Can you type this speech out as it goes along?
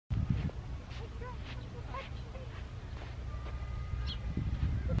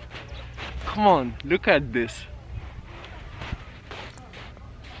Come on, look at this.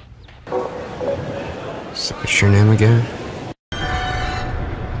 So what's your name again?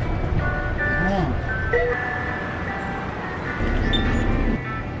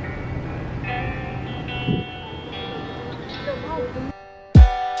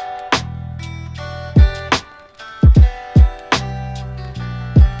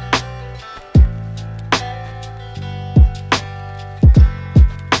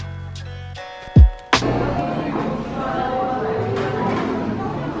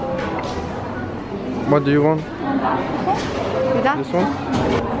 What do you want? That? This one?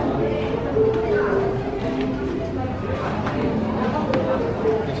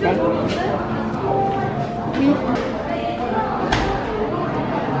 This one?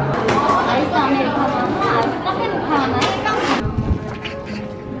 아이스 아메리카노 하나, 아이스 카페모카 하나,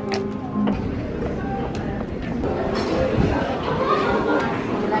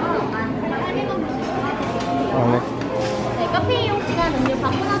 네, 카페 이용 시간 음료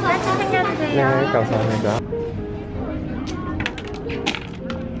받고 나서 살짝 챙겨주세요. 네, 감사합니다.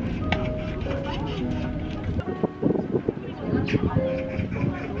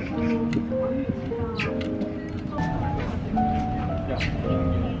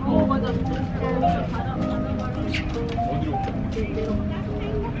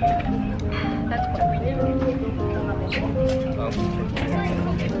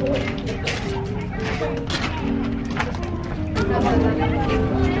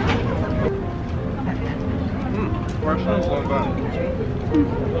 Russians like that.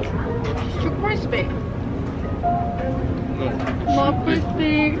 Too crispy. More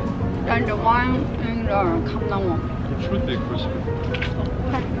crispy than the one in the 감나무. It should be crispy.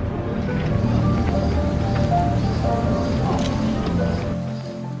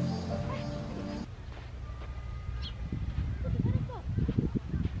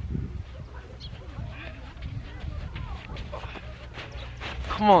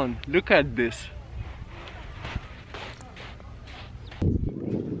 Come on, look at this.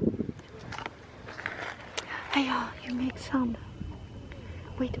 Hey, you make sound.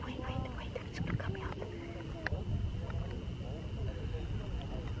 Wait. It's coming up.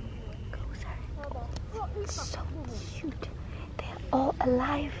 Closer. It's so cute. They're all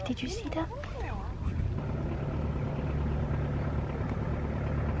alive. Did you see them?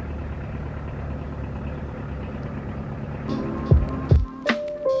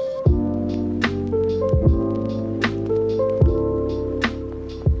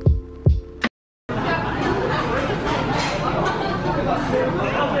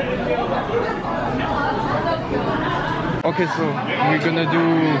 Okay, so we're gonna do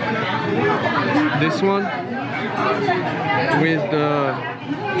this one with the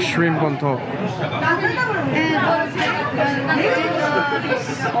shrimp on top.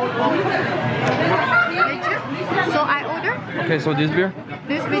 So I order Okay, so this beer?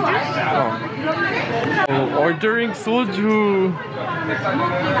 this picture. Oh, ordering soju.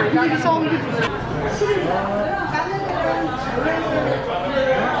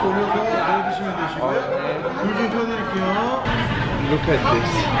 Look at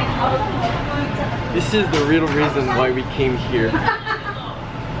this. This is the real reason why we came here.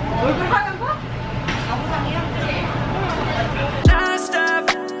 Non-stop,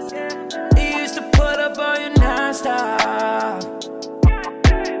 you used to put up all your non-stop.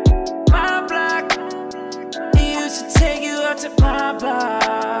 My block, you used to take you out to my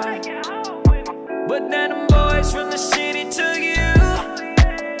block. But then them boys from the city took you.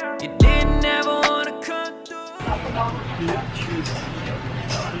 You didn't ever wanna come through.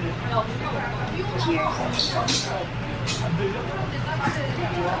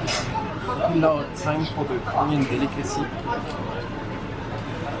 Now time for the Korean delicacy.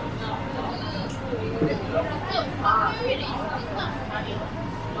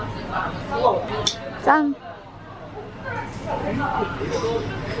 짠.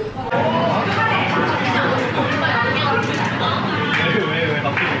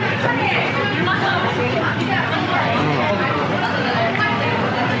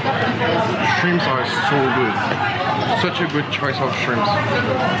 Shrimps are so good. Such a good choice of shrimps.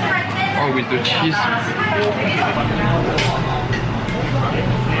 Oh, with the cheese.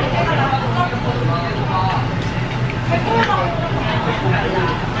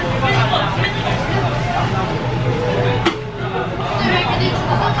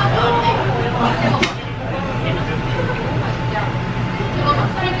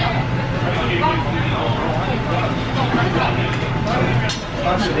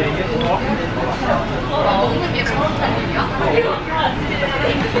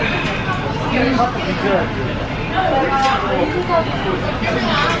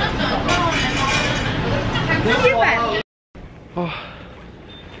 Oh.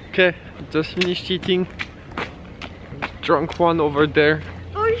 Okay, just finished eating. Drunk one over there.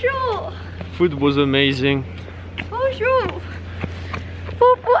 Bonjour. Food was amazing. Bonjour.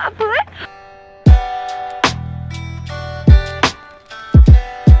 Bonjour après.